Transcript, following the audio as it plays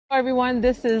Hello everyone,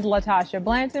 this is Latasha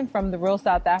Blanton from the Real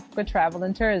South Africa Travel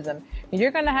and Tourism. And you're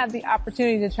going to have the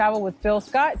opportunity to travel with Phil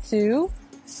Scott to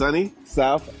sunny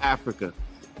South Africa.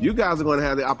 You guys are going to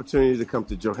have the opportunity to come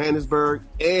to Johannesburg,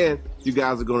 and you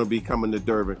guys are going to be coming to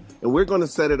Durban. And we're going to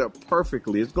set it up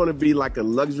perfectly. It's going to be like a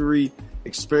luxury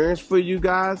experience for you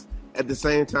guys. At the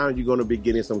same time, you're going to be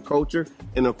getting some culture.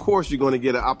 And of course, you're going to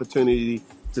get an opportunity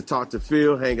to talk to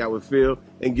Phil, hang out with Phil,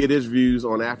 and get his views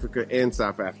on Africa and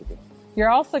South Africa. You're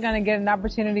also going to get an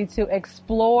opportunity to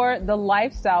explore the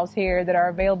lifestyles here that are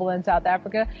available in South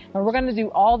Africa. And we're going to do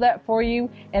all that for you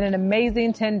in an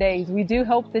amazing 10 days. We do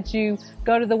hope that you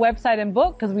go to the website and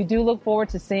book, because we do look forward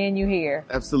to seeing you here.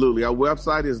 Absolutely. Our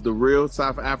website is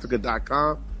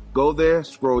therealsouthafrica.com. Go there,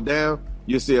 scroll down.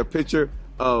 You'll see a picture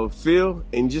of Phil,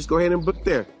 and just go ahead and book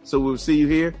there. So we'll see you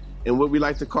here in what we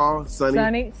like to call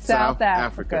sunny South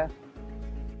Africa.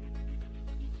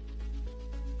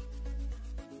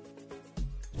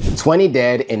 20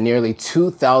 dead and nearly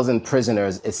 2,000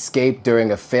 prisoners escaped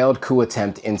during a failed coup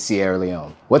attempt in Sierra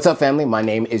Leone. What's up, family? My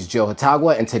name is Joe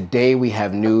Hatagwa, and today we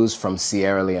have news from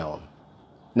Sierra Leone.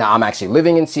 Now, I'm actually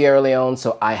living in Sierra Leone,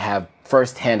 so I have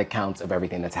first-hand accounts of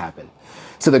everything that's happened.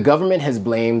 So the government has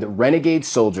blamed renegade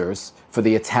soldiers for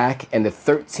the attack, and the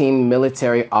 13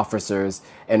 military officers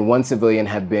and 1 civilian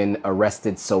have been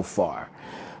arrested so far.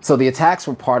 So the attacks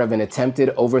were part of an attempted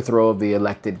overthrow of the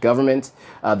elected government.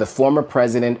 The former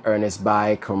president, Ernest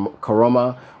Bai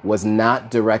Koroma, was not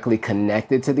directly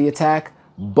connected to the attack,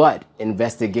 but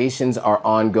investigations are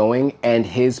ongoing, and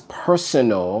his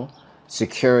personal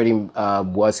security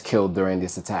was killed during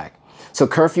this attack. So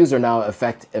curfews are now in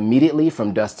effect immediately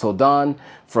from dusk till dawn,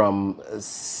 from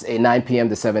 9 p.m.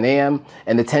 to 7 a.m.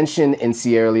 And the tension in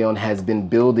Sierra Leone has been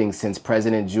building since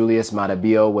President Julius Maada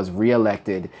Bio was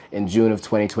re-elected in June of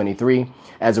 2023.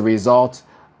 As a result,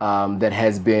 that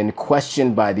has been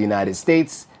questioned by the United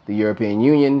States, the European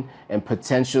Union, and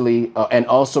potentially, and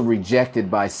also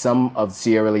rejected by some of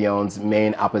Sierra Leone's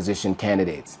main opposition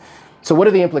candidates. So what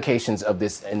are the implications of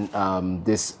this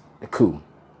coup?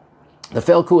 The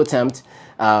failed coup attempt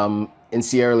in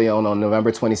Sierra Leone on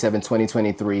November 27,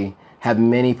 2023 have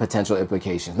many potential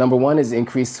implications. Number one is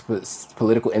increased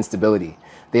political instability.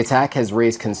 The attack has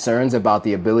raised concerns about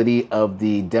the ability of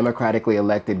the democratically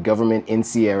elected government in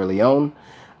Sierra Leone.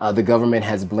 The government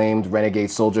has blamed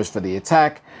renegade soldiers for the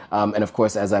attack. And of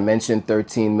course, as I mentioned,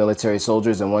 13 military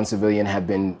soldiers and 1 civilian have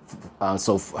been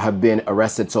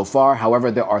arrested so far.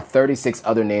 However, there are 36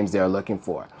 other names they are looking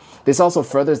for. This also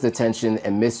furthers the tension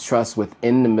and mistrust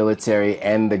within the military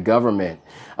and the government.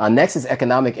 Next is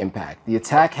economic impact. The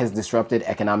attack has disrupted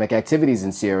economic activities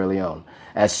in Sierra Leone,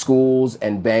 as schools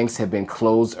and banks have been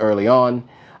closed early on.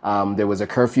 There was a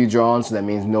curfew drawn, so that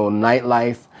means no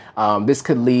nightlife. This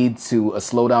could lead to a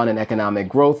slowdown in economic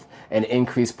growth and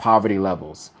increased poverty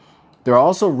levels. There are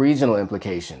also regional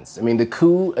implications. I mean, the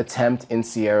coup attempt in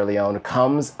Sierra Leone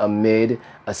comes amid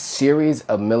a series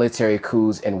of military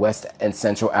coups in West and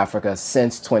Central Africa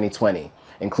since 2020,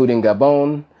 including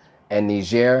Gabon and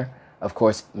Niger, of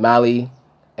course, Mali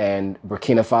and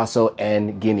Burkina Faso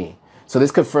and Guinea. So this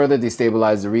could further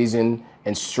destabilize the region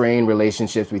and strain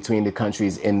relationships between the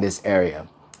countries in this area.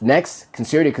 Next,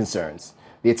 security concerns.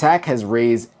 The attack has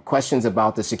raised questions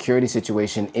about the security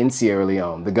situation in Sierra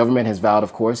Leone. The government has vowed,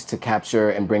 of course, to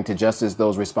capture and bring to justice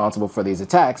those responsible for these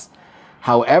attacks.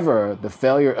 However, the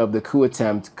failure of the coup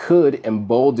attempt could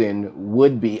embolden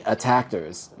would-be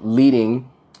attackers, leading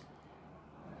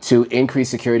to increased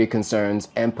security concerns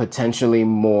and potentially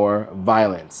more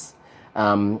violence.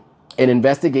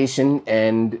 Investigation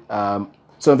and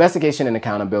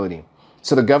accountability.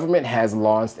 So the government has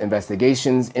launched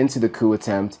investigations into the coup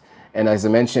attempt. And as I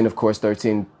mentioned, of course,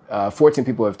 14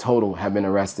 people have been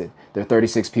arrested. There are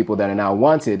 36 people that are now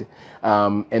wanted.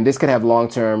 And this could have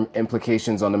long-term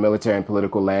implications on the military and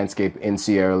political landscape in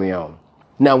Sierra Leone.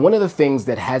 Now, one of the things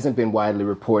that hasn't been widely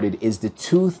reported is the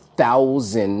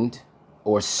 2,000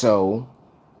 or so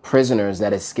prisoners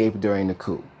that escaped during the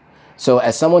coup. So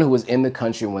as someone who was in the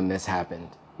country when this happened,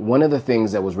 one of the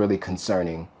things that was really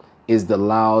concerning is the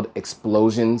loud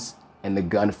explosions and the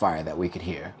gunfire that we could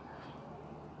hear.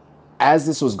 As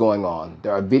this was going on,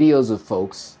 there are videos of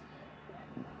folks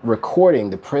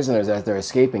recording the prisoners as they're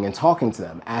escaping and talking to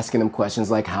them, asking them questions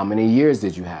like, how many years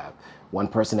did you have? One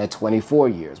person had 24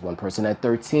 years, one person had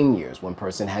 13 years, one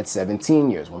person had 17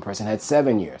 years, one person had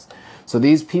 7 years. So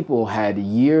these people had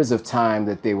years of time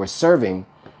that they were serving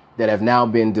that have now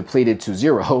been depleted to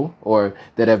zero, or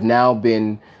that have now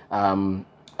been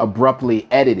abruptly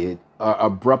edited or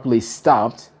abruptly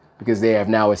stopped because they have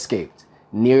now escaped.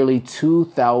 Nearly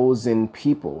 2,000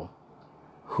 people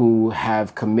who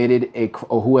have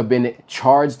who have been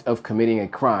charged of committing a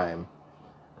crime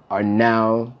are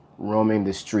now roaming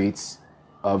the streets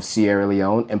of Sierra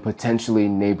Leone and potentially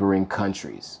neighboring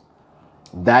countries.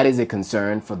 That is a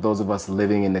concern for those of us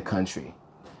living in the country.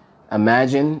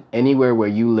 Imagine anywhere where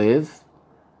you live,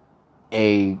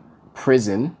 a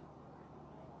prison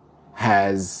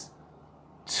has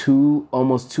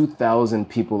almost 2,000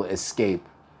 people escape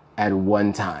at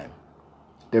one time.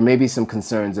 There may be some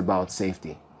concerns about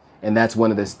safety, and that's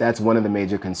one of the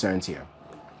major concerns here.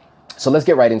 So let's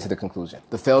get right into the conclusion.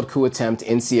 The failed coup attempt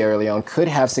in Sierra Leone could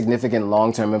have significant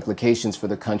long-term implications for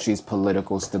the country's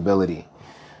political stability,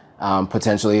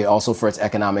 potentially also for its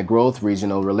economic growth,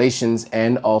 regional relations,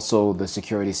 and also the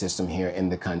security system here in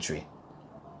the country.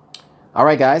 All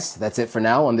right, guys, that's it for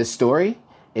now on this story.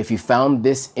 If you found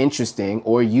this interesting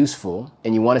or useful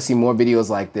and you want to see more videos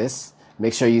like this,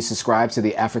 make sure you subscribe to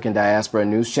the African Diaspora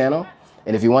News channel.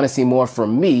 And if you want to see more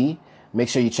from me, make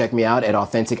sure you check me out at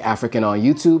Authentic African on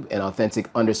YouTube and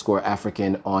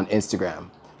Authentic_African on Instagram.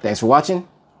 Thanks for watching.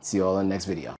 See you all in the next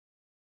video.